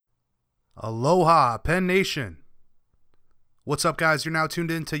Aloha, Penn Nation. What's up, guys? You're now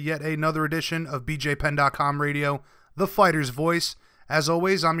tuned in to yet another edition of BJPenn.com Radio, the fighter's voice. As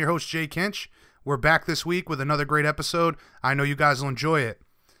always, I'm your host, Jay Kinch. We're back this week with another great episode. I know you guys will enjoy it.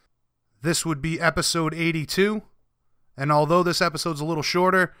 This would be episode 82, and although this episode's a little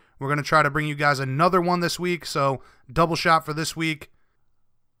shorter, we're going to try to bring you guys another one this week, so double shot for this week.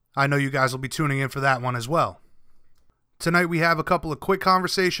 I know you guys will be tuning in for that one as well. Tonight we have a couple of quick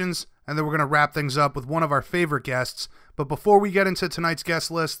conversations, and then we're going to wrap things up with one of our favorite guests. But before we get into tonight's guest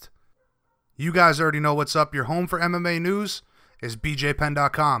list, you guys already know what's up. Your home for MMA news is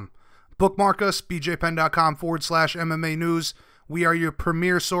BJPenn.com. Bookmark us, BJPenn.com/MMA news. We are your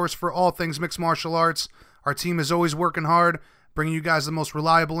premier source for all things mixed martial arts. Our team is always working hard, bringing you guys the most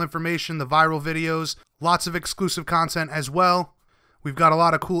reliable information, the viral videos, lots of exclusive content as well. We've got a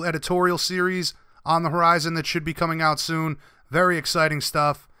lot of cool editorial series on the horizon that should be coming out soon. Very exciting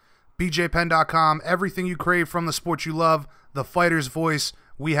stuff. BJPenn.com, everything you crave from the sport you love, the fighter's voice,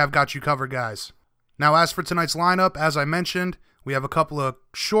 we have got you covered, guys. Now, as for tonight's lineup, as I mentioned, we have a couple of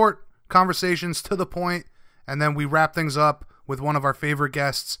short conversations to the point, and then we wrap things up with one of our favorite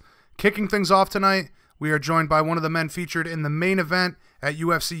guests. Kicking things off tonight, we are joined by one of the men featured in the main event at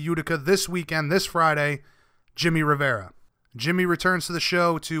UFC Utica this weekend, this Friday, Jimmy Rivera. Jimmy returns to the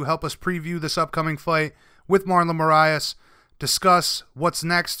show to help us preview this upcoming fight with Marlon Moraes, discuss what's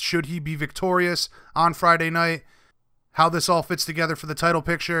next should he be victorious on Friday night, how this all fits together for the title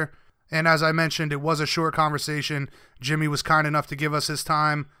picture, and as I mentioned, it was a short conversation. Jimmy was kind enough to give us his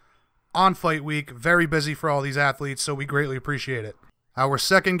time on fight week, very busy for all these athletes, so we greatly appreciate it. Our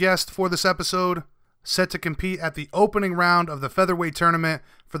second guest for this episode, set to compete at the opening round of the featherweight tournament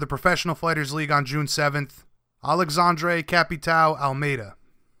for the Professional Fighters League on June 7th, Alexandre Capitão Almeida.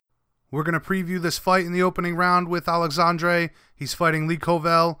 We're going to preview this fight in the opening round with Alexandre. He's fighting Lee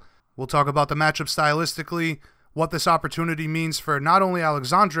Covell. We'll talk about the matchup stylistically, what this opportunity means for not only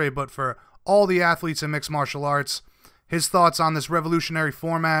Alexandre, but for all the athletes in mixed martial arts, his thoughts on this revolutionary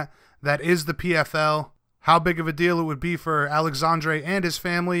format that is the PFL, how big of a deal it would be for Alexandre and his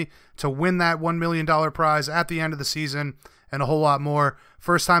family to win that $1 million prize at the end of the season, and a whole lot more.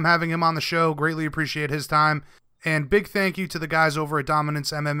 First time having him on the show, greatly appreciate his time. And big thank you to the guys over at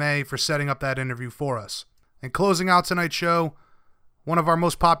Dominance MMA for setting up that interview for us. And closing out tonight's show, one of our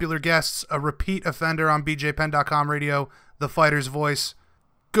most popular guests, a repeat offender on BJPenn.com Radio, the fighter's voice,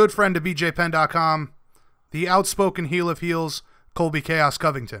 good friend to BJPenn.com, the outspoken heel of heels, Colby Chaos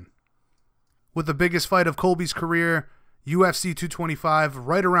Covington. With the biggest fight of Colby's career, UFC 225,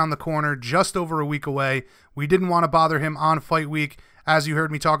 right around the corner, just over a week away. We didn't want to bother him on fight week. As you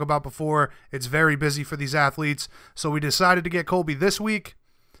heard me talk about before, it's very busy for these athletes. So we decided to get Colby this week.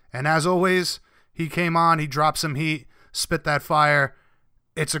 And as always, he came on, he dropped some heat, spit that fire.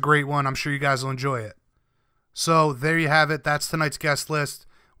 It's a great one. I'm sure you guys will enjoy it. So there you have it. That's tonight's guest list.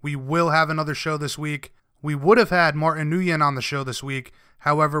 We will have another show this week. We would have had Martin Nguyen on the show this week.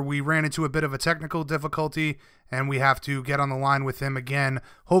 However, we ran into a bit of a technical difficulty, and we have to get on the line with him again,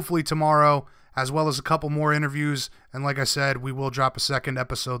 hopefully tomorrow, as well as a couple more interviews. And like I said, we will drop a second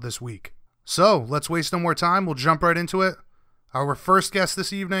episode this week. So let's waste no more time. We'll jump right into it. Our first guest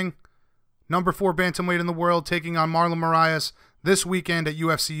this evening, number 4 bantamweight in the world, taking on Marlon Moraes this weekend at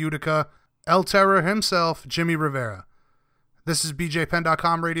UFC Utica, El Terror himself, Jimmy Rivera. This is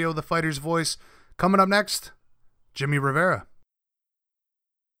BJPenn.com Radio, the fighter's voice. Coming up next, Jimmy Rivera.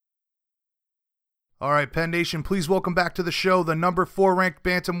 All right, Penn Nation, please welcome back to the show the number 4 ranked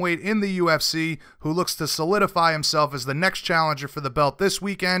bantamweight in the UFC, who looks to solidify himself as the next challenger for the belt this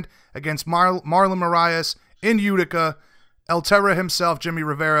weekend against Marlon Moraes in Utica. El Terra himself, Jimmy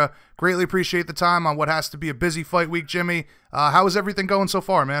Rivera. Greatly appreciate the time on what has to be a busy fight week, Jimmy. How is everything going so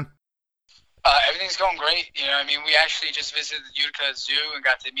far, man? Everything's going great. We actually just visited the Utica Zoo and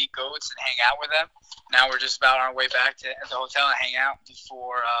got to meet goats and hang out with them. Now we're just about on our way back to the hotel and hang out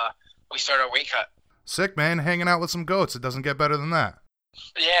before we start our weight cut. Sick, man. Hanging out with some goats. It doesn't get better than that.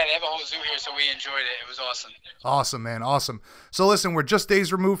 Yeah, they have a whole zoo here, so we enjoyed it. It was awesome. Awesome, man. Awesome. So listen, we're just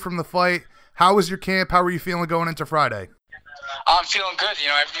days removed from the fight. How was your camp? How are you feeling going into Friday? I'm feeling good.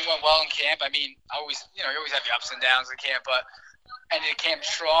 Everything went well in camp. you always have your ups and downs in camp, but ended camp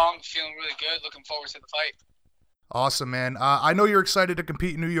strong, feeling really good, looking forward to the fight. Awesome, man. I know you're excited to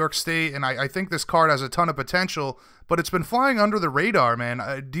compete in New York State, and I think this card has a ton of potential, but it's been flying under the radar,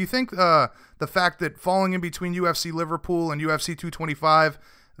 man. Do you think the fact that falling in between UFC Liverpool and UFC 225,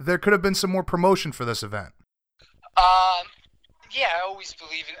 there could have been some more promotion for this event? Yeah, I always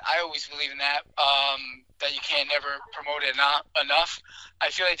believe in that. That you can't never promote it enough. I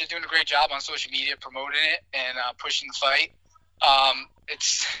feel like they're doing a great job on social media promoting it and pushing the fight.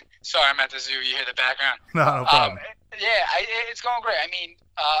 It's Sorry, I'm at the zoo. You hear the background. No problem. Yeah, it's going great. I mean,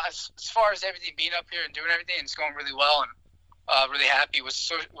 as far as everything being up here and doing everything, it's going really well, and really happy with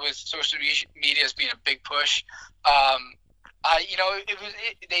social media as being a big push. They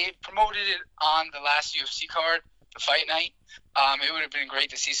promoted it on the last UFC card, the fight night. It would have been great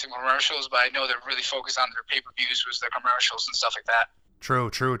to see some commercials, but I know they're really focused on their pay-per-views, was their commercials and stuff like that.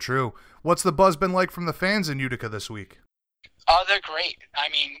 True. What's the buzz been like from the fans in Utica this week? Oh, they're great. I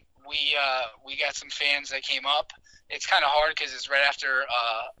mean, we got some fans that came up. It's kind of hard because it's right after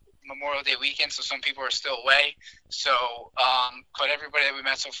Memorial Day weekend, so some people are still away. So, but everybody that we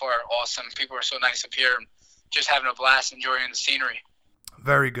met so far are awesome. People are so nice up here, just having a blast, enjoying the scenery.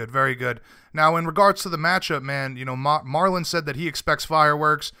 Very good. Now, in regards to the matchup, man, you know, Marlon said that he expects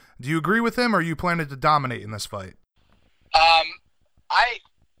fireworks. Do you agree with him, or are you planning to dominate in this fight?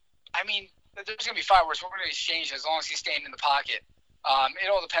 I mean, there's going to be fireworks. We're going to exchange as long as he's staying in the pocket. It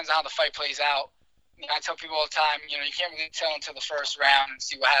all depends on how the fight plays out. You know, I tell people all the time, you know, you can't really tell until the first round and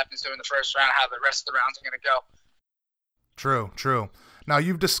see what happens during the first round, how the rest of the rounds are going to go. True. Now,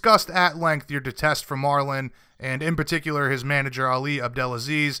 you've discussed at length your detest for Marlon, and in particular his manager, Ali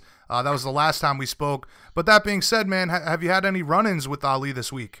Abdelaziz. That was the last time we spoke. But that being said, man, have you had any run-ins with Ali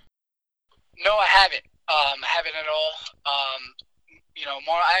this week? No, I haven't. Haven't at all. You know,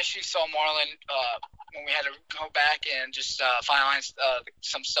 I actually saw Marlon when we had to go back and just finalize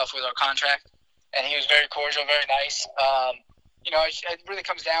some stuff with our contract, and he was very cordial, very nice. You know, it really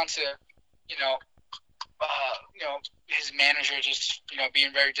comes down to, you know, his manager just, you know,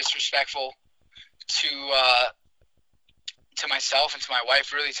 being very disrespectful to myself and to my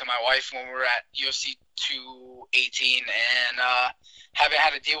wife, really to my wife when we were at UFC 218, and haven't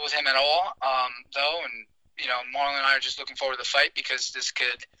had to deal with him at all, though, and you know, Marlon and I are just looking forward to the fight because this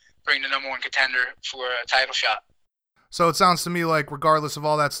could bring the number one contender for a title shot. So it sounds to me like, regardless of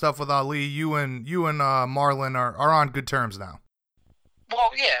all that stuff with Ali, you and Marlon are on good terms now.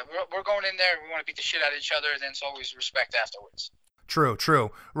 Well, yeah, we're going in there. We want to beat the shit out of each other, and then it's always respect afterwards.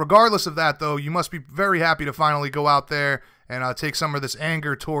 True. Regardless of that, though, you must be very happy to finally go out there and take some of this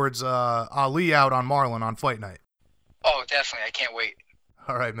anger towards Ali out on Marlon on fight night. Oh, definitely. I can't wait.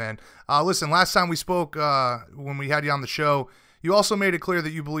 All right, man. Listen, last time we spoke, when we had you on the show, you also made it clear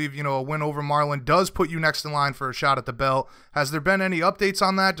that you believe, you know, a win over Marlon does put you next in line for a shot at the belt. Has there been any updates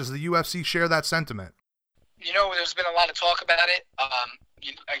on that? Does the UFC share that sentiment? You know, there's been a lot of talk about it.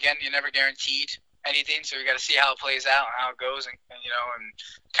 Again, you're never guaranteed anything, so we got to see how it plays out and how it goes, and you know, and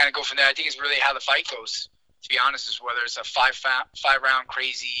kind of go from there. I think it's really how the fight goes, to be honest, is whether it's a five round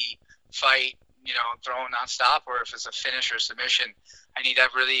crazy fight, you know, throwing nonstop, or if it's a finish or submission. I need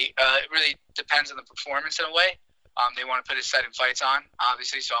that really. It really depends on the performance in a way. They want to put exciting fights on,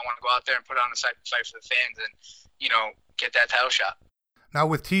 obviously, so I want to go out there and put on a exciting fight for the fans, and you know, get that title shot. Now,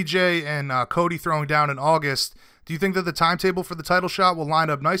 with TJ and Cody throwing down in August, do you think that the timetable for the title shot will line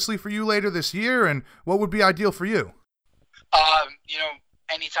up nicely for you later this year, and what would be ideal for you? You know,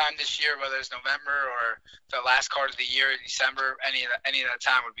 anytime this year, whether it's November or the last card of the year, December, any of that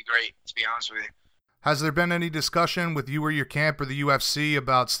time would be great, to be honest with you. Has there been any discussion with you or your camp or the UFC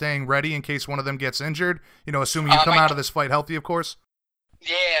about staying ready in case one of them gets injured? You know, assuming you come out of this fight healthy, of course.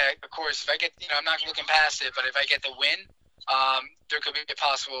 Yeah, of course. If I get, you know, I'm not looking past it, but if I get the win, there could be a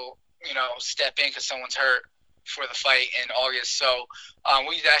possible, you know, step in because someone's hurt for the fight in August. So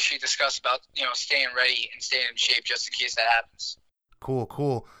we've actually discussed about, you know, staying ready and staying in shape just in case that happens.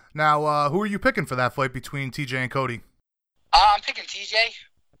 Cool. Now, who are you picking for that fight between TJ and Cody? I'm picking TJ.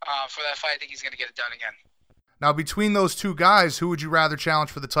 For that fight, I think he's going to get it done again. Now, between those two guys, who would you rather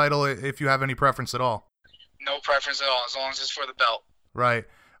challenge for the title if you have any preference at all? No preference at all, as long as it's for the belt. Right.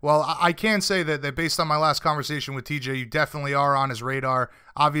 Well, I can say that based on my last conversation with TJ, you definitely are on his radar.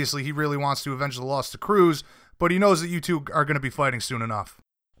 Obviously, he really wants to avenge the loss to Cruz, but he knows that you two are going to be fighting soon enough.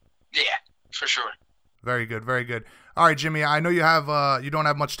 Yeah, for sure. Very good. All right, Jimmy, I know you don't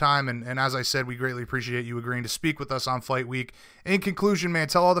have much time, and as I said, we greatly appreciate you agreeing to speak with us on Fight Week. In conclusion, man,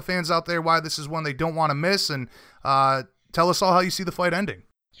 tell all the fans out there why this is one they don't want to miss, and tell us all how you see the fight ending.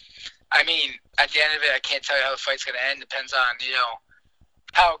 I mean, at the end of it, I can't tell you how the fight's going to end. Depends on, you know,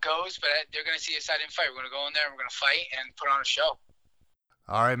 how it goes, but they're going to see a exciting fight. We're going to go in there, we're going to fight, and put on a show.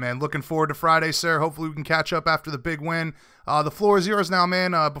 All right, man. Looking forward to Friday, sir. Hopefully we can catch up after the big win. The floor is yours now,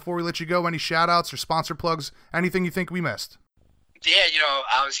 man. Before we let you go, any shout-outs or sponsor plugs, anything you think we missed? Yeah, you know,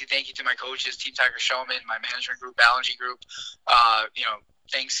 obviously thank you to my coaches, Team Tiger Showman, my management group, Ballinger Group. You know,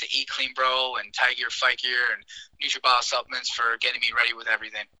 thanks to Eat Clean Bro and Tiger Fight Gear and NutriBio Supplements for getting me ready with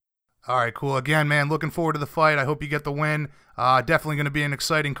everything. All right, cool. Again, man, looking forward to the fight. I hope you get the win. Definitely going to be an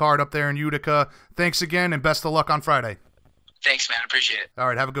exciting card up there in Utica. Thanks again, and best of luck on Friday. Thanks, man. Appreciate it. All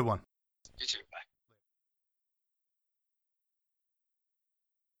right, have a good one. You too. Bye.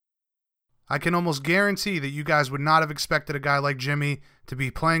 I can almost guarantee that you guys would not have expected a guy like Jimmy to be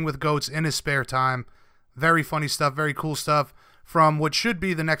playing with goats in his spare time. Very funny stuff, very cool stuff from what should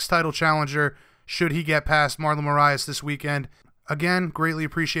be the next title challenger should he get past Marlon Moraes this weekend. Again, greatly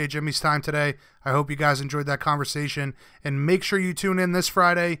appreciate Jimmy's time today. I hope you guys enjoyed that conversation. And make sure you tune in this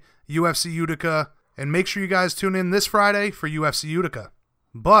Friday, UFC Utica. And make sure you guys tune in this Friday for UFC Utica.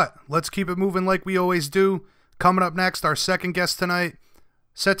 But let's keep it moving like we always do. Coming up next, our second guest tonight,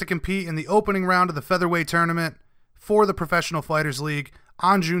 set to compete in the opening round of the featherweight tournament for the Professional Fighters League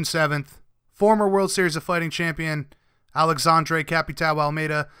on June 7th. Former World Series of Fighting champion Alexandre Capitao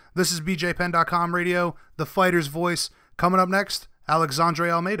Almeida. This is BJPenn.com Radio, the fighter's voice. Coming up next,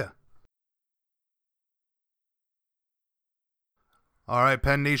 Alexandre Almeida. All right,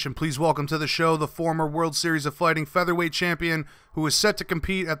 Penn Nation, please welcome to the show the former World Series of Fighting featherweight champion who is set to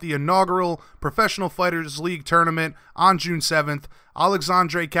compete at the inaugural Professional Fighters League tournament on June 7th,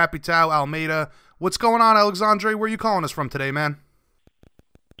 Alexandre Capitao Almeida. What's going on, Alexandre? Where are you calling us from today, man?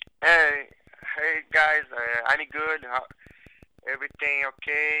 Hey guys, I'm good. Everything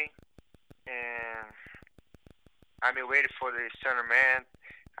okay? And I'm waiting for this tournament.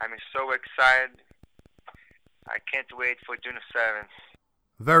 I'm so excited. I can't wait for June 7th.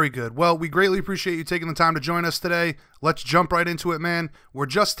 Very good. Well, we greatly appreciate you taking the time to join us today. Let's jump right into it, man. We're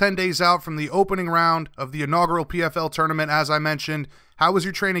just 10 days out from the opening round of the inaugural PFL tournament, as I mentioned. How has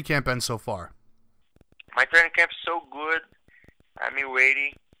your training camp been so far? My training camp is so good. I'm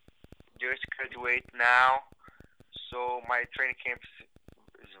waiting. Just graduate now. So my training camp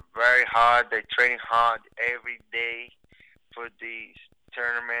is very hard. I train hard every day for this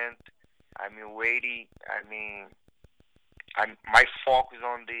tournament. I'm waiting. My focus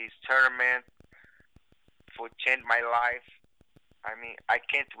on this tournament for change my life. I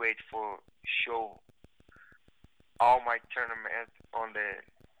can't wait for show all my tournament on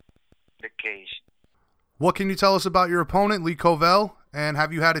the cage. What can you tell us about your opponent, Lee Covell? And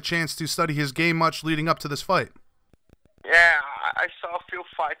have you had a chance to study his game much leading up to this fight? Yeah, I saw a few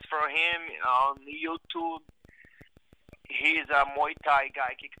fights from him on YouTube. He's a Muay Thai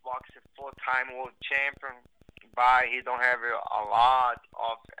guy, kickboxer, 4-time world champion, but he don't have a lot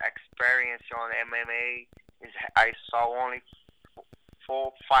of experience on MMA. I saw only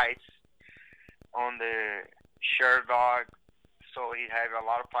 4 fights on the Sherdog, so he has a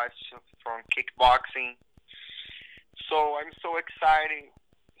lot of fights from kickboxing. So I'm so excited.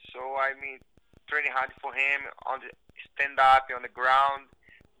 So training hard for him on the stand up on the ground.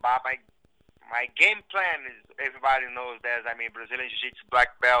 But my game plan is, everybody knows that Brazilian Jiu-Jitsu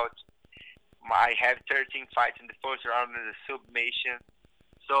black belt. I have 13 fights in the first round of the submission.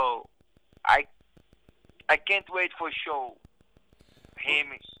 So I can't wait for show him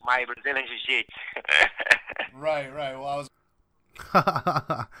my Brazilian Jiu-Jitsu. Right. Well, I was.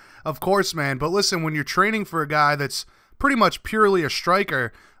 Of course, man. But listen, when you're training for a guy that's pretty much purely a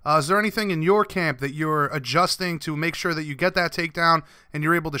striker, is there anything in your camp that you're adjusting to make sure that you get that takedown and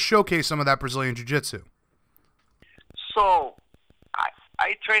you're able to showcase some of that Brazilian Jiu-Jitsu? So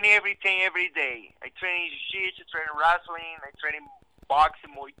I train everything every day. I train Jiu-Jitsu, train wrestling, I train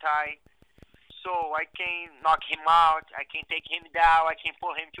boxing, Muay Thai. So I can knock him out, I can take him down, I can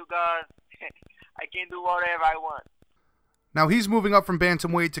pull him to guard. I can do whatever I want. Now, he's moving up from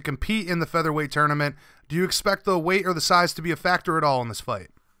bantamweight to compete in the featherweight tournament. Do you expect the weight or the size to be a factor at all in this fight?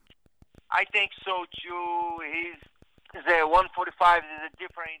 I think so, too. He's 145 is a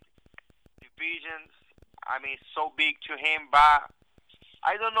different division. It's so big to him, but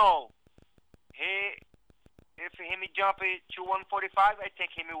I don't know. If him jump to 145, I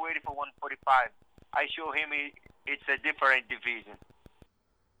think him waiting for 145. I show him it's a different division.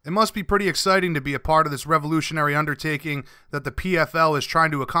 It must be pretty exciting to be a part of this revolutionary undertaking that the PFL is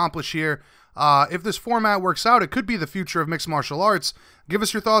trying to accomplish here. If this format works out, it could be the future of mixed martial arts. Give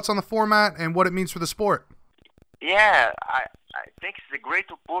us your thoughts on the format and what it means for the sport. Yeah, I think it's a great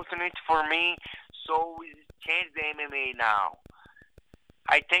opportunity for me. So we change the MMA now.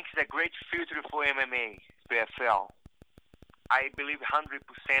 I think it's a great future for MMA, PFL. I believe 100%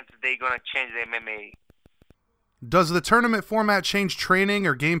 they're going to change the MMA. Does the tournament format change training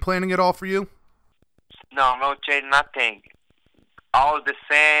or game planning at all for you? No change nothing. All the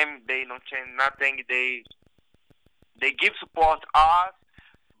same. They don't change nothing. They give support us,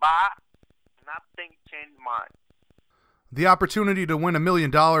 but nothing changed much. The opportunity to win $1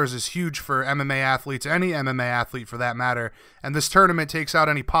 million is huge for MMA athletes, any MMA athlete for that matter, and this tournament takes out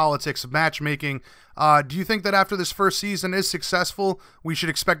any politics of matchmaking. Do you think that after this first season is successful, we should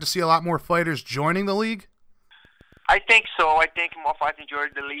expect to see a lot more fighters joining the league? I think so. I think more fights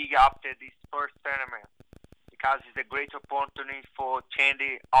enjoyed the league after this first tournament because it's a great opportunity for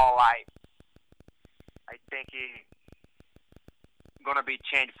changing our life. I think it's gonna be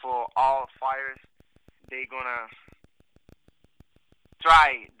changed for all fighters. They're gonna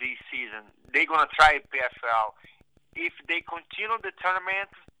try this season. They're gonna try PFL. If they continue the tournament,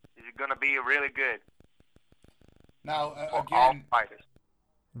 it's gonna be really good. Now, for all fighters.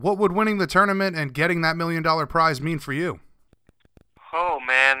 What would winning the tournament and getting that $1 million prize mean for you? Oh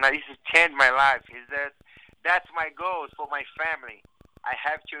man, this has changed my life. That's my goal for my family. I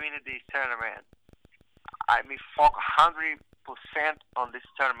have to win this tournament. I mean, focus 100% on this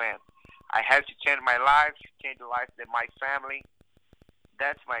tournament. I have to change my life, change the life of my family.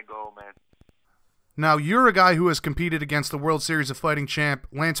 That's my goal, man. Now, you're a guy who has competed against the World Series of Fighting champ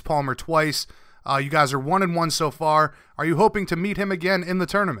Lance Palmer twice. You guys are 1-1 so far. Are you hoping to meet him again in the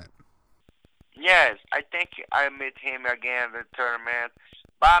tournament? Yes, I think I meet him again in the tournament.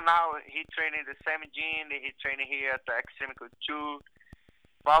 But now he's training the same gym. He's training here at the Extreme Couture.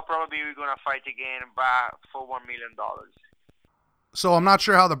 But probably we're going to fight again for $1 million. So I'm not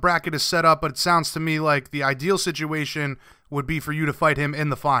sure how the bracket is set up, but it sounds to me like the ideal situation would be for you to fight him in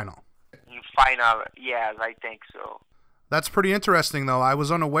the final. In final, yes, I think so. That's pretty interesting, though. I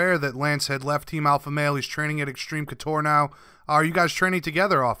was unaware that Lance had left Team Alpha Male. He's training at Extreme Couture now. Are you guys training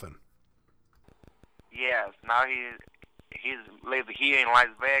together often? Yes. Now he's live here in Las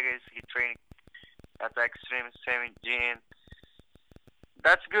Vegas. He's training at the Extreme same gym.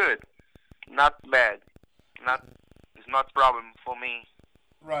 That's good. Not bad. It's not a problem for me.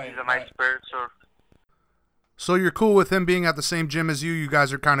 Right. He's a nice person. So you're cool with him being at the same gym as you? You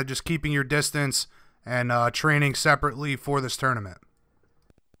guys are kind of just keeping your distance and training separately for this tournament?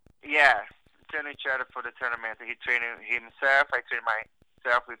 Yeah, training each other for the tournament. He training himself. I train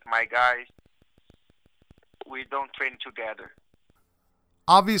myself with my guys. We don't train together.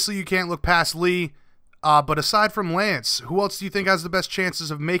 Obviously, you can't look past Lee, but aside from Lance, who else do you think has the best chances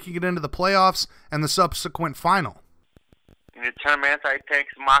of making it into the playoffs and the subsequent final? In the tournament, I think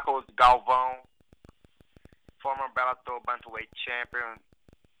Marcos Galvão, former Bellator bantamweight champion.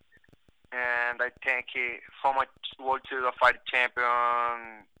 And I think former World Series of Fighting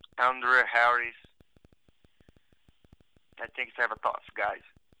champion Andre Harris. I think it's have a tough guys.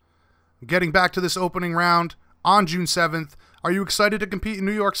 Getting back to this opening round on June 7th, are you excited to compete in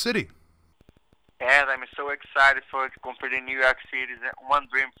New York City? Yes, I'm so excited for to compete in New York City. It's one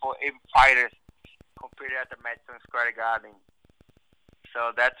dream for every fighter compete at the Madison Square Garden.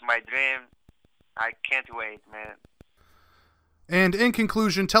 So that's my dream. I can't wait, man. And in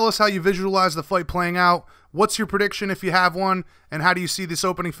conclusion, tell us how you visualize the fight playing out. What's your prediction if you have one? And how do you see this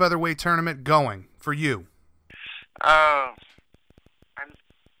opening featherweight tournament going for you?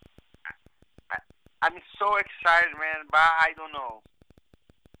 I'm so excited, man, but I don't know.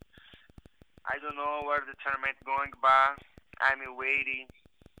 I don't know where the tournament going, but I'm waiting,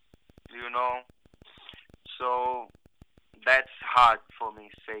 So that's hard for me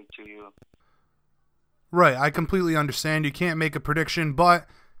to say to you. Right, I completely understand. You can't make a prediction, but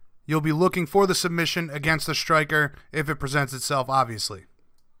you'll be looking for the submission against the striker if it presents itself, obviously.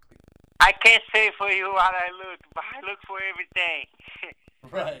 I can't say for you how I look, but I look for everything.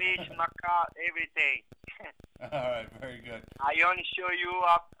 Right. Finish, knockout, everything. All right, very good. I only show you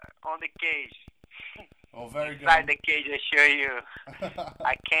up on the cage. Oh, very good. Inside the cage, I show you.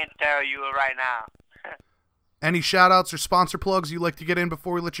 I can't tell you right now. Any shout-outs or sponsor plugs you'd like to get in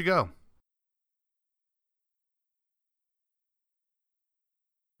before we let you go?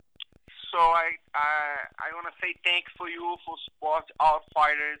 So I want to say thank for you for support our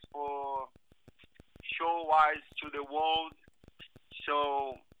fighters for show-wise to the world.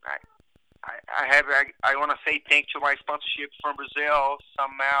 So I want to say thank to my sponsorship from Brazil,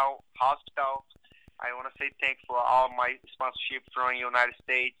 Samuel Hospital. I want to say thank for all my sponsorship from the United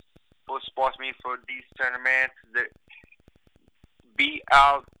States for supporting me for this tournament. The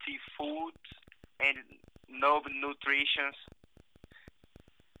BLT Foods and Noble Nutrition.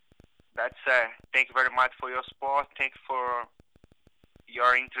 That's thank you very much for your support. Thank you for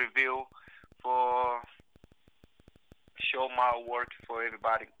your interview, for show my work for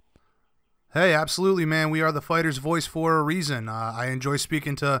everybody. Hey, absolutely, man. We are the Fighter's Voice for a reason. I enjoy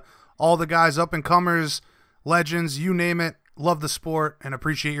speaking to all the guys, up-and-comers, legends, you name it. Love the sport and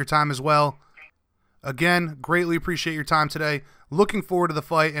appreciate your time as well. Again, greatly appreciate your time today. Looking forward to the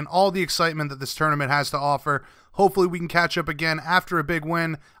fight and all the excitement that this tournament has to offer. Hopefully we can catch up again after a big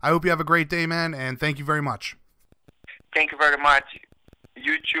win. I hope you have a great day, man, and thank you very much. Thank you very much.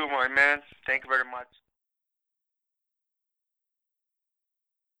 You too, my man. Thank you very much.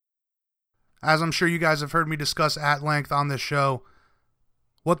 as I'm sure you guys have heard me discuss at length on this show,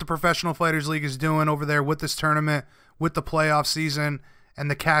 what the Professional Fighters League is doing over there with this tournament, with the playoff season, and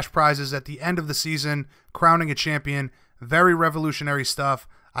the cash prizes at the end of the season, crowning a champion. Very revolutionary stuff.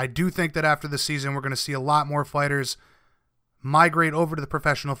 I do think that after the season, we're going to see a lot more fighters migrate over to the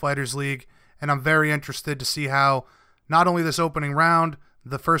Professional Fighters League, and I'm very interested to see how not only this opening round,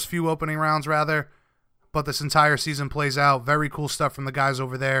 the first few opening rounds rather, but this entire season plays out. Very cool stuff from the guys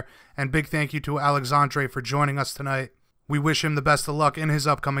over there, and big thank you to Alexandre for joining us tonight. We wish him the best of luck in his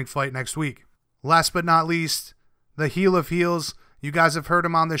upcoming fight next week. Last but not least, the heel of heels. You guys have heard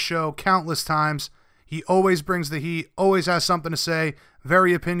him on this show countless times. He always brings the heat, always has something to say,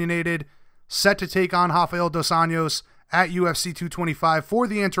 very opinionated, set to take on Rafael Dos Anjos at UFC 225 for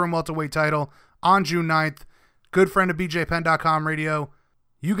the interim welterweight title on June 9th. Good friend of BJPenn.com radio.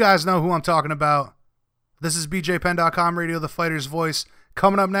 You guys know who I'm talking about. This is BJPenn.com radio, the fighter's voice.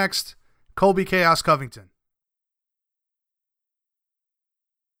 Coming up next, Colby Chaos Covington.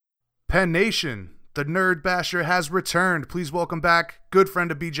 Penn Nation, the Nerd Basher has returned. Please welcome back good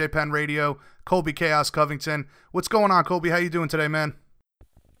friend of BJ Penn Radio, Colby Chaos Covington. What's going on, Colby? How you doing today, man?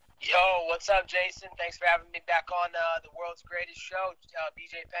 Yo, what's up, Jason? Thanks for having me back on the world's greatest show,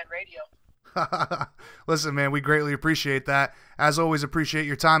 BJ Penn Radio. Listen, man, we greatly appreciate that. As always, appreciate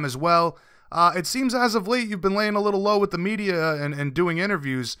your time as well. It seems as of late you've been laying a little low with the media and doing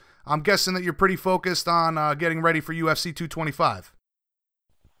interviews. I'm guessing that you're pretty focused on getting ready for UFC 225.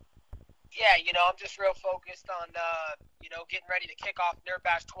 Yeah, I'm just real focused on, getting ready to kick off Nerd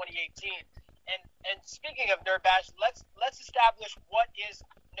Bash 2018. And speaking of Nerd Bash, let's establish what is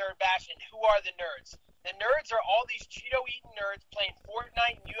Nerd Bash and who are the nerds. The nerds are all these Cheeto-eating nerds playing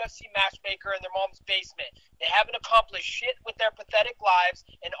Fortnite and UFC Matchmaker in their mom's basement. They haven't accomplished shit with their pathetic lives,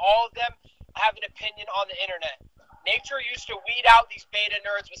 and all of them have an opinion on the internet. Nature used to weed out these beta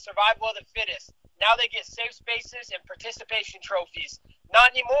nerds with survival of the fittest. Now they get safe spaces and participation trophies.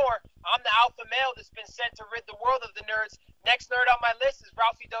 Not anymore. I'm the alpha male that's been sent to rid the world of the nerds. Next nerd on my list is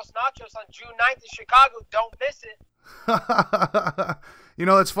Ralphie Dos Nachos on June 9th in Chicago. Don't miss it.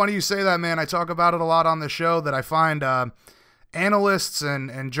 It's funny you say that, man. I talk about it a lot on the show that I find analysts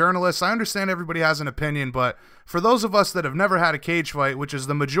and journalists, I understand everybody has an opinion, but for those of us that have never had a cage fight, which is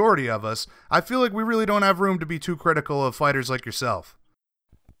the majority of us, I feel like we really don't have room to be too critical of fighters like yourself.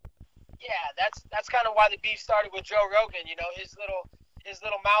 Yeah, that's kind of why the beef started with Joe Rogan. His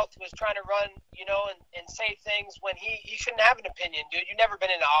little mouth was trying to run, and say things when he shouldn't have an opinion, dude. You've never been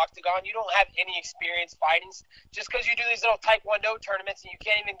in an octagon. You don't have any experience fighting. Just because you do these little Taekwondo tournaments and you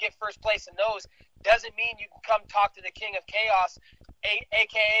can't even get first place in those doesn't mean you can come talk to the King of Chaos,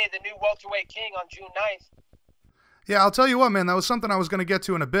 a.k.a. the new welterweight king on June 9th. Yeah, I'll tell you what, man. That was something I was going to get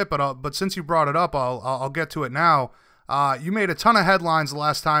to in a bit, but since you brought it up, I'll get to it now. You made a ton of headlines the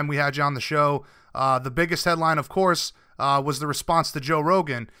last time we had you on the show. The biggest headline, of course, was the response to Joe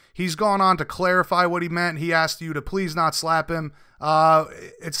Rogan. He's gone on to clarify what he meant. He asked you to please not slap him.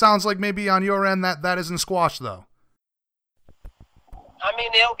 It sounds like maybe on your end that isn't squashed, though. I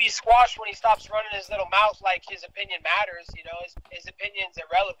mean, it'll be squashed when he stops running his little mouth like his opinion matters. His opinion's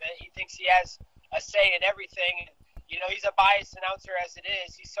irrelevant. He thinks he has a say in everything. He's a biased announcer as it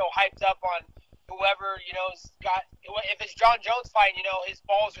is. He's so hyped up on whoever, has got, if it's John Jones fighting, his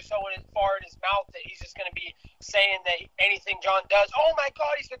balls are so far in his mouth that he's just going to be saying that anything John does, oh my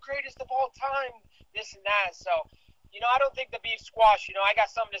God, he's the greatest of all time, this and that. So, I don't think the beef's squashed. I got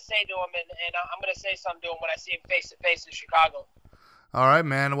something to say to him, and I'm going to say something to him when I see him face to face in Chicago. All right,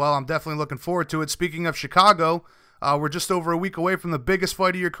 man. Well, I'm definitely looking forward to it. Speaking of Chicago, we're just over a week away from the biggest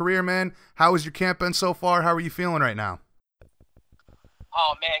fight of your career, man. How has your camp been so far? How are you feeling right now?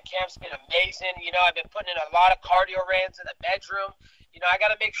 Oh, man, camp's been amazing. I've been putting in a lot of cardio runs in the bedroom. I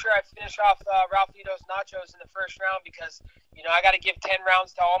got to make sure I finish off Ralphie Dos Nachos in the first round because, I got to give 10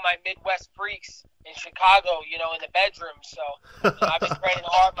 rounds to all my Midwest freaks in Chicago, in the bedroom. So, I've been training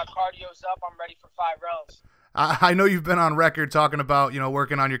hard. My cardio's up. I'm ready for 5 rounds. I know you've been on record talking about,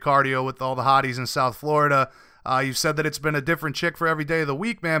 working on your cardio with all the hotties in South Florida. You've said that it's been a different chick for every day of the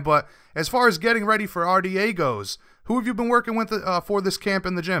week, man. But as far as getting ready for RDA goes, who have you been working with for this camp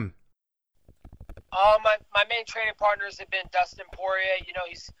in the gym? My main training partners have been Dustin Poirier.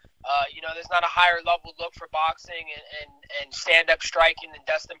 He's, there's not a higher level look for boxing and stand-up striking than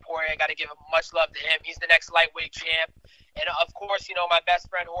Dustin Poirier. I got to give much love to him. He's the next lightweight champ. And, of course, my best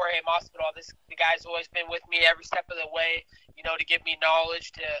friend Jorge Masvidal, the guy's always been with me every step of the way, to give me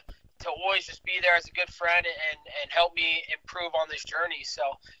knowledge, to always just be there as a good friend and help me improve on this journey. So,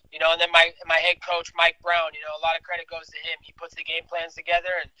 and then my head coach, Mike Brown, a lot of credit goes to him. He puts the game plans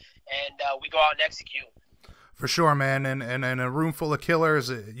together and we go out and execute. For sure, man, and in a room full of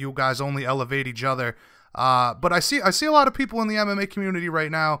killers, you guys only elevate each other. But I see a lot of people in the MMA community right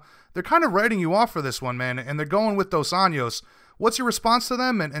now. They're kind of writing you off for this one, man, and they're going with Dos Anjos. What's your response to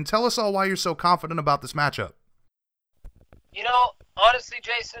them? And tell us all why you're so confident about this matchup. You know, honestly,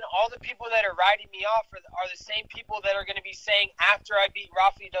 Jason, all the people that are writing me off are the same people that are going to be saying after I beat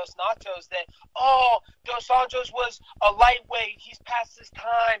Rafael Dos Anjos that, oh, Dos Anjos was a lightweight, he's past his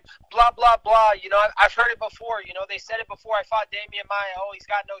time, blah, blah, blah. You know, I've heard it before. You know, they said it before I fought Damian Maia, oh, he's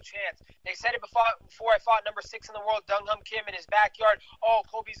got no chance. They said it before I fought number 6 in the world, Dong Hum Kim, in his backyard, oh,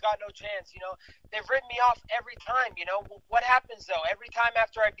 Colby's got no chance. You know, they've written me off every time. You know, what happens, though? Every time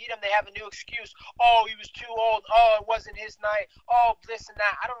after I beat him, they have a new excuse. Oh, he was too old. Oh, it wasn't his night. Oh, this and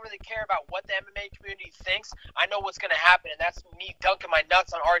that. I don't really care about what the MMA community thinks. I know what's going to happen, and that's me dunking my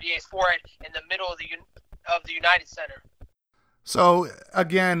nuts on RDA's forehead in the middle of the United Center. So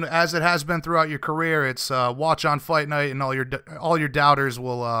again, as it has been throughout your career, it's watch on Fight Night, and all your doubters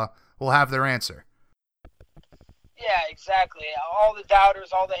will have their answer. Yeah, exactly. All the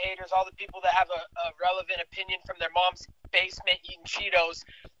doubters, all the haters, all the people that have a relevant opinion from their mom's basement eating Cheetos,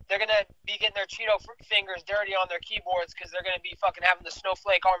 they're going to be getting their Cheeto fingers dirty on their keyboards because they're going to be fucking having the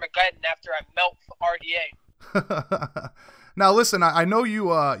snowflake Armageddon after I melt RDA. Now, listen, I know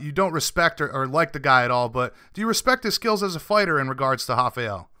you don't respect or like the guy at all, but do you respect his skills as a fighter in regards to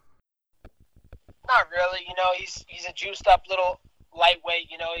Rafael? Not really. You know, he's a juiced up little lightweight.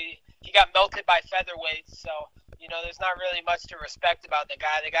 You know, he got melted by featherweights, so, you know, there's not really much to respect about the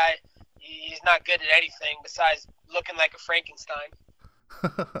guy. The guy, he's not good at anything besides looking like a Frankenstein.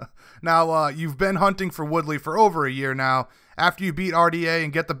 Now, you've been hunting for Woodley for over a year now. After you beat RDA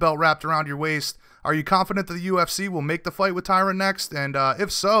and get the belt wrapped around your waist, are you confident that the UFC will make the fight with Tyron next? And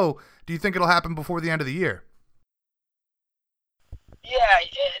if so, do you think it'll happen before the end of the year? Yeah,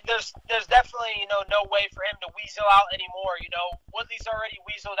 there's definitely, you know, no way for him to weasel out anymore. You know, Woodley's already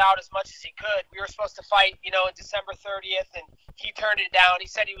weaseled out as much as he could. We were supposed to fight, you know, on December 30th, and he turned it down. He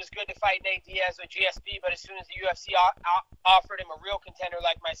said he was good to fight Nate Diaz with GSP, but as soon as the UFC offered him a real contender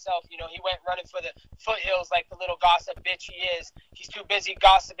like myself, you know, he went running for the foothills like the little gossip bitch he is. He's too busy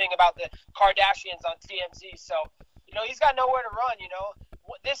gossiping about the Kardashians on TMZ, so, you know, he's got nowhere to run, you know.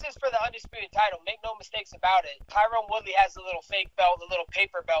 This is for the undisputed title. Make no mistakes about it. Tyron Woodley has the little fake belt, the little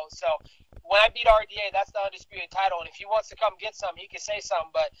paper belt. So when I beat RDA, that's the undisputed title. And if he wants to come get some, he can say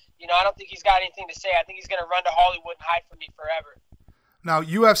something. But, you know, I don't think he's got anything to say. I think he's going to run to Hollywood and hide from me forever. Now,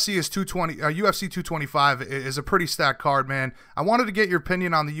 UFC 225 is a pretty stacked card, man. I wanted to get your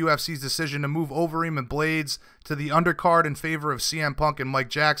opinion on the UFC's decision to move Overeem and Blades to the undercard in favor of CM Punk and Mike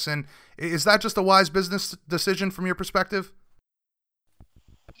Jackson. Is that just a wise business decision from your perspective?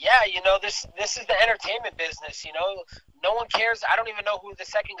 Yeah, you know, this is the entertainment business, you know. No one cares. I don't even know who the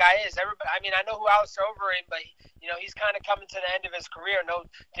second guy is. Everybody, I mean, I know who Alistair Overeem, but, you know, he's kind of coming to the end of his career. No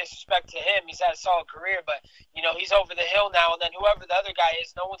disrespect to him. He's had a solid career, but, you know, he's over the hill now. And then whoever the other guy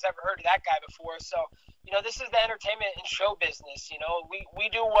is, no one's ever heard of that guy before. So, you know, this is the entertainment and show business. You know, we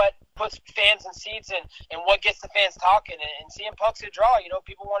do what puts fans in seats and what gets the fans talking. And CM Punk's a draw. You know,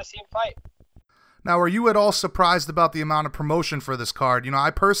 people want to see him fight. Now, are you at all surprised about the amount of promotion for this card? You know, I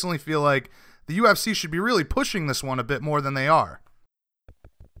personally feel like the UFC should be really pushing this one a bit more than they are.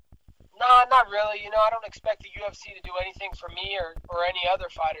 No, not really. You know, I don't expect the UFC to do anything for me or any other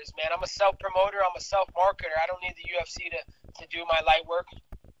fighters, man. I'm a self-promoter. I'm a self-marketer. I don't need the UFC to do my light work.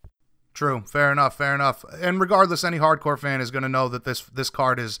 True. Fair enough. Fair enough. And regardless, any hardcore fan is going to know that this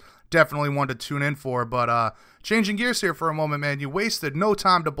card is definitely one to tune in for. But changing gears here for a moment, man, you wasted no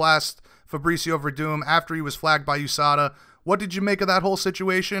time to blast Fabricio Verdum after he was flagged by USADA. What did you make of that whole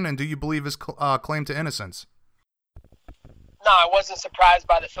situation, and do you believe his claim to innocence? No, I wasn't surprised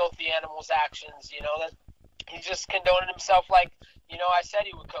by the filthy animal's actions. You know, that he's just condoning himself like, you know, I said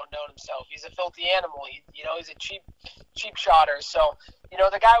he would condone himself. He's a filthy animal. You know, he's a cheap shotter. So, you know,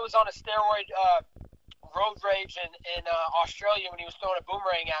 the guy was on a steroid road rage in Australia when he was throwing a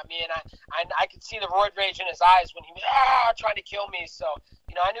boomerang at me, and I could see the roid rage in his eyes when he was trying to kill me. So,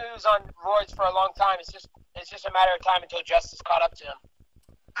 you know, I knew he was on roids for a long time. It's just a matter of time until justice caught up to him.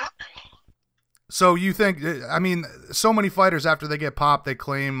 So you think, I mean, so many fighters after they get popped, they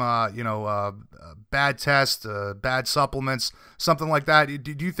claim, bad tests, bad supplements, something like that.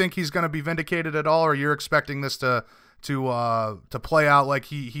 Do you think he's going to be vindicated at all, or you're expecting this to play out like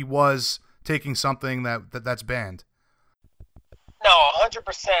he was taking something that's banned? No,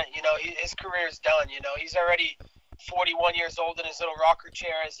 100%. You know, his career is done. You know, he's already 41 years old in his little rocker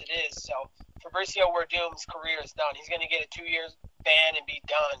chair as it is. So Fabricio Verdum's career is done. He's going to get a 2-year ban and be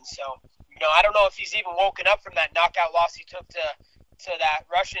done. So, you know, I don't know if he's even woken up from that knockout loss he took to to that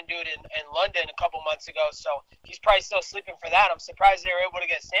Russian dude in London a couple months ago, so he's probably still sleeping for that. I'm surprised they were able to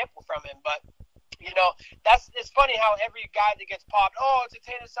get a sample from him, but it's funny how every guy that gets popped, oh, it's a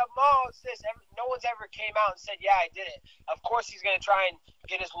tainted something, oh, it's this. No one's ever came out and said, yeah, I did it. Of course he's going to try and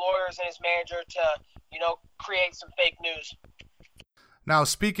get his lawyers and his manager to, create some fake news. Now,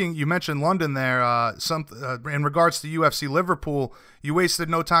 speaking, you mentioned London there. In regards to UFC Liverpool, you wasted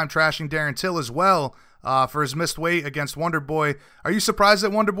no time trashing Darren Till as well for his missed weight against Wonderboy. Are you surprised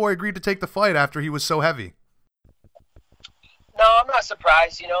that Wonderboy agreed to take the fight after he was so heavy? No, I'm not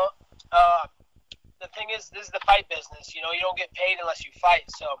surprised. The thing is, this is the fight business. You don't get paid unless you fight.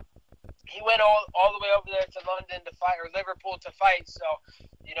 So he went all the way over there to London to fight, or Liverpool to fight. So,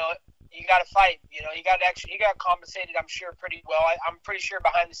 you got to fight. He got compensated, I'm sure, pretty well. I'm pretty sure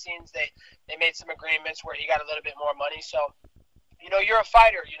behind the scenes they made some agreements where he got a little bit more money. So, you're a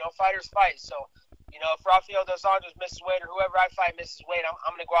fighter. Fighters fight. So, if Rafael dos Anjos misses weight or whoever I fight misses weight,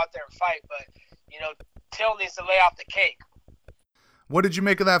 I'm going to go out there and fight. But, Till needs to lay off the cake. What did you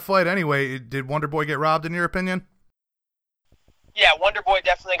make of that fight anyway? Did Wonderboy get robbed in your opinion? Yeah, Wonderboy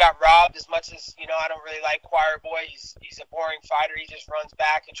definitely got robbed. As much as I don't really like Choir Boy. He's a boring fighter. He just runs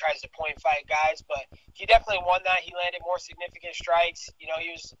back and tries to point fight guys. But he definitely won that. He landed more significant strikes. He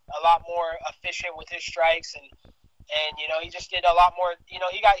was a lot more efficient with his strikes, and he just did a lot more. He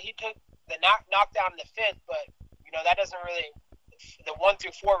took the knockdown in the fifth, but that doesn't really. The 1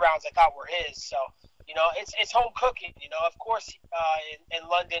 through 4 rounds I thought were his. So. It's home cooking. Of course, in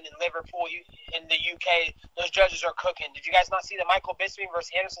London and Liverpool, in the UK, those judges are cooking. Did you guys not see the Michael Bisping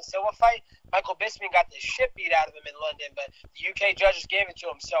versus Anderson Silva fight? Michael Bisping got the shit beat out of him in London, but the UK judges gave it to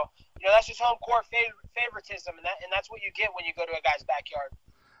him. So, that's just home court favoritism, and that's what you get when you go to a guy's backyard.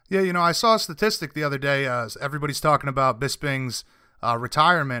 Yeah, I saw a statistic the other day. Everybody's talking about Bisping's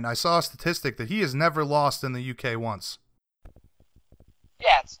retirement. I saw a statistic that he has never lost in the UK once.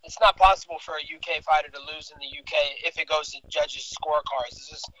 Yeah, it's not possible for a UK fighter to lose in the UK if it goes to judges' scorecards.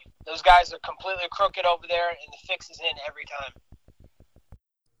 Those guys are completely crooked over there, and the fix is in every time.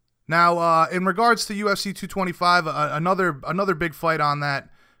 Now, in regards to UFC 225, another big fight on that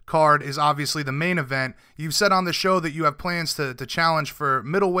card is obviously the main event. You've said on the show that you have plans to challenge for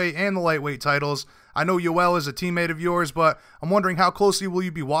middleweight and the lightweight titles. I know Yoel is a teammate of yours, but I'm wondering how closely will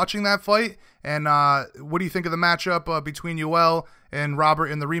you be watching that fight? And what do you think of the matchup between Yoel and Robert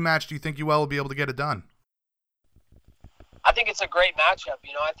in the rematch? Do you think Yoel will be able to get it done? I think it's a great matchup.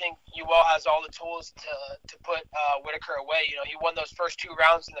 I think Yoel has all the tools to put Whitaker away. He won those first 2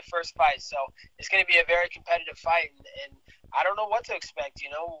 rounds in the first fight, so it's going to be a very competitive fight. And I don't know what to expect.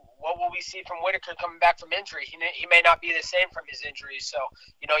 What will we see from Whitaker coming back from injury? He may not be the same from his injury. So,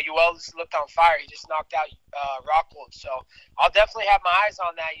 Yoel just looked on fire. He just knocked out Rockhold. So I'll definitely have my eyes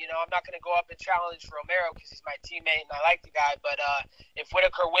on that. I'm not going to go up and challenge Romero because he's my teammate and I like the guy. But if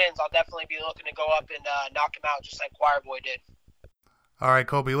Whitaker wins, I'll definitely be looking to go up and knock him out just like Choir Boy did. All right,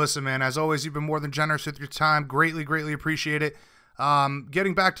 Colby, listen, man, as always, you've been more than generous with your time. Greatly appreciate it.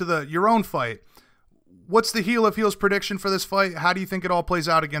 Getting back to your own fight, what's the heel of heels prediction for this fight? How do you think it all plays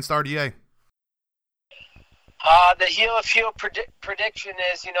out against RDA? The heel of heel prediction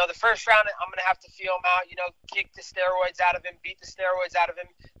is, the first round I'm going to have to feel him out, kick the steroids out of him, beat the steroids out of him.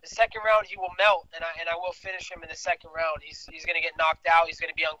 The second round he will melt, and I will finish him in the second round. He's going to get knocked out. He's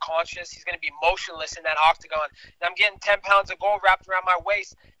going to be unconscious. He's going to be motionless in that octagon. And I'm getting 10 pounds of gold wrapped around my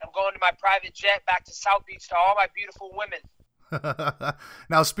waist. I'm going to my private jet back to South Beach to all my beautiful women.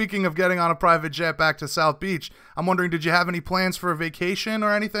 Now, speaking of getting on a private jet back to South Beach, I'm wondering, did you have any plans for a vacation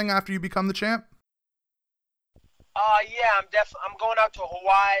or anything after you become the champ? Yeah, I'm going out to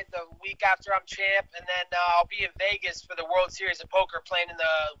Hawaii the week after I'm champ, and then I'll be in Vegas for the World Series of Poker, playing in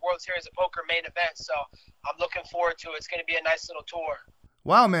the World Series of Poker main event. So I'm looking forward to it. It's going to be a nice little tour.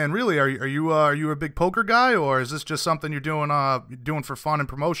 Wow, man, really? Are you a big poker guy, or is this just something you're doing for fun and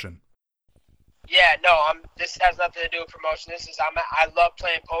promotion? Yeah, no, this has nothing to do with promotion. I love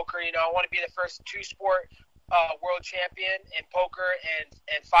playing poker. I want to be the first 2-sport world champion in poker and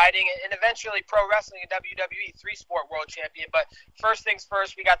fighting, and eventually pro wrestling and WWE 3-sport world champion. But first things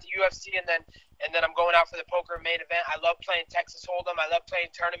first, we got the UFC, and then I'm going out for the poker main event. I love playing Texas Hold'em. I love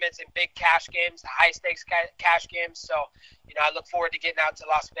playing tournaments and big cash games, high stakes cash games. So, I look forward to getting out to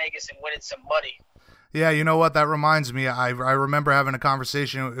Las Vegas and winning some money. Yeah, you know what? That reminds me. I remember having a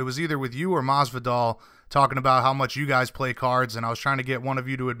conversation. It was either with you or Masvidal talking about how much you guys play cards, and I was trying to get one of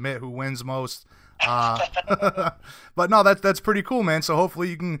you to admit who wins most. But no, that's pretty cool, man. So hopefully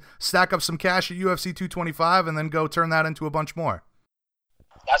you can stack up some cash at UFC 225 and then go turn that into a bunch more.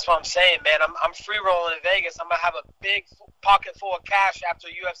 That's what I'm saying, man. I'm free rolling in Vegas. I'm gonna have a big pocket full of cash after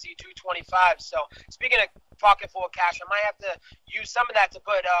UFC 225. So speaking of pocket full of cash. I might have to use some of that to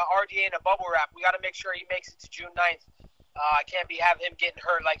put RDA in a bubble wrap. We got to make sure he makes it to June 9th. I can't have him getting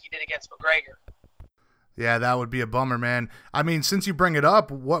hurt like he did against McGregor. Yeah, that would be a bummer, man. I mean, since you bring it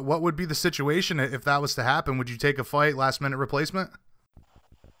up, what would be the situation if that was to happen? Would you take a fight, last-minute replacement?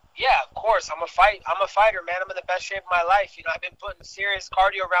 Yeah, of course. I'm a fighter, man. I'm in the best shape of my life. You know, I've been putting serious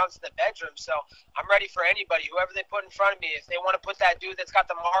cardio rounds in the bedroom, so I'm ready for anybody, whoever they put in front of me. If they want to put that dude that's got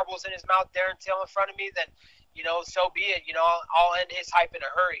the marbles in his mouth, Darren Till, in front of me, then, you know, so be it. You know, I'll end his hype in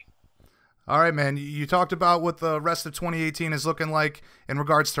a hurry. All right, man. You talked about what the rest of 2018 is looking like in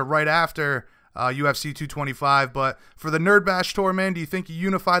regards to right after UFC 225, but for the Nerd Bash Tour, man, do you think you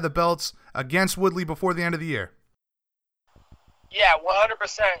unify the belts against Woodley before the end of the year? Yeah, 100%.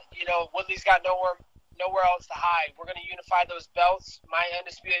 You know, Woodley's got nowhere else to hide. We're going to unify those belts, my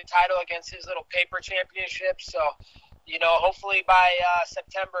undisputed title against his little paper championship. So, you know, hopefully by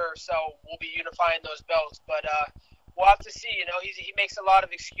September or so, we'll be unifying those belts. But we'll have to see. You know, he makes a lot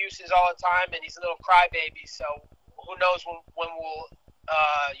of excuses all the time, and he's a little crybaby. So who knows when we'll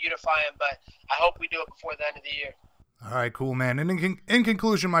unify him. But I hope we do it before the end of the year. All right, cool, man. And in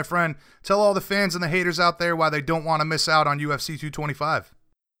conclusion, my friend, tell all the fans and the haters out there why they don't want to miss out on UFC 225.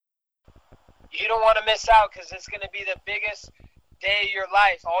 You don't want to miss out because it's going to be the biggest day of your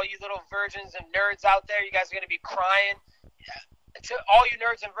life. All you little virgins and nerds out there, you guys are going to be crying. To all you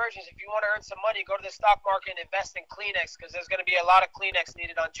nerds and virgins, if you want to earn some money, go to the stock market and invest in Kleenex because there's going to be a lot of Kleenex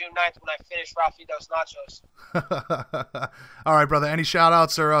needed on June 9th when I finish Rafi Dos Nachos. All right, brother. Any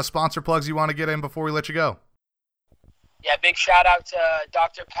shout-outs or sponsor plugs you want to get in before we let you go? Yeah, big shout out to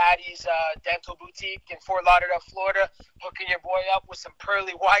Dr. Patty's Dental Boutique in Fort Lauderdale, Florida, hooking your boy up with some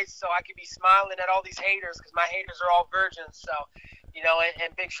pearly whites so I can be smiling at all these haters because my haters are all virgins. So, you know,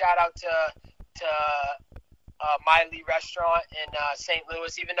 and big shout out to Miley Restaurant in St.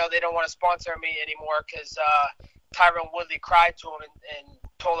 Louis, even though they don't want to sponsor me anymore because Tyron Woodley cried to him and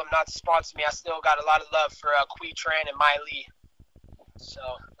told him not to sponsor me. I still got a lot of love for Qui Tran and Miley. So,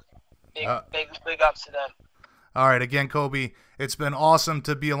 big ups to them. All right, again, Kobe, it's been awesome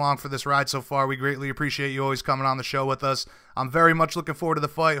to be along for this ride so far. We greatly appreciate you always coming on the show with us. I'm very much looking forward to the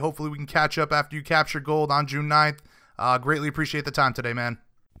fight. Hopefully we can catch up after you capture gold on June 9th. Greatly appreciate the time today, man.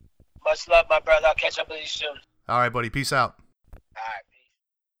 Much love, my brother. I'll catch up with you soon. All right, buddy. Peace out. All right, peace.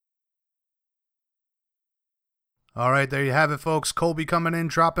 All right, there you have it, folks. Colby coming in,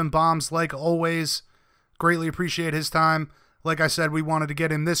 dropping bombs like always. Greatly appreciate his time. Like I said, we wanted to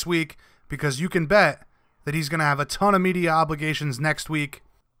get him this week because you can bet that he's going to have a ton of media obligations next week.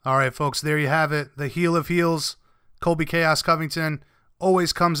 All right, folks, there you have it. The heel of heels, Colby Chaos Covington,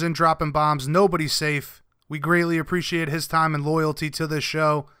 always comes in dropping bombs. Nobody's safe. We greatly appreciate his time and loyalty to this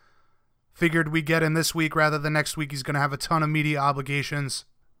show. Figured we'd get him this week rather than next week. He's going to have a ton of media obligations.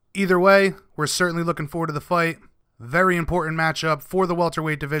 Either way, we're certainly looking forward to the fight. Very important matchup for the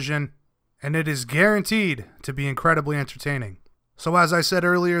welterweight division, and it is guaranteed to be incredibly entertaining. So as I said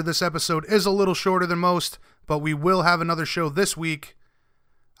earlier, this episode is a little shorter than most, but we will have another show this week.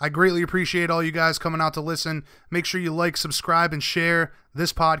 I greatly appreciate all you guys coming out to listen. Make sure you like, subscribe, and share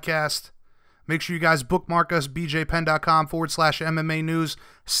this podcast. Make sure you guys bookmark us, bjpenn.com/MMA news.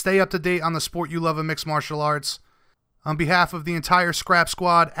 Stay up to date on the sport you love in mixed martial arts. On behalf of the entire Scrap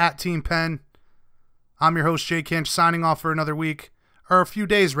Squad at Team Penn, I'm your host, Jay Kinch, signing off for another week, or a few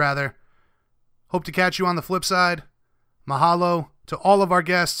days rather. Hope to catch you on the flip side. Mahalo to all of our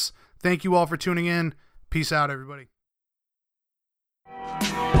guests. Thank you all for tuning in. Peace out, everybody.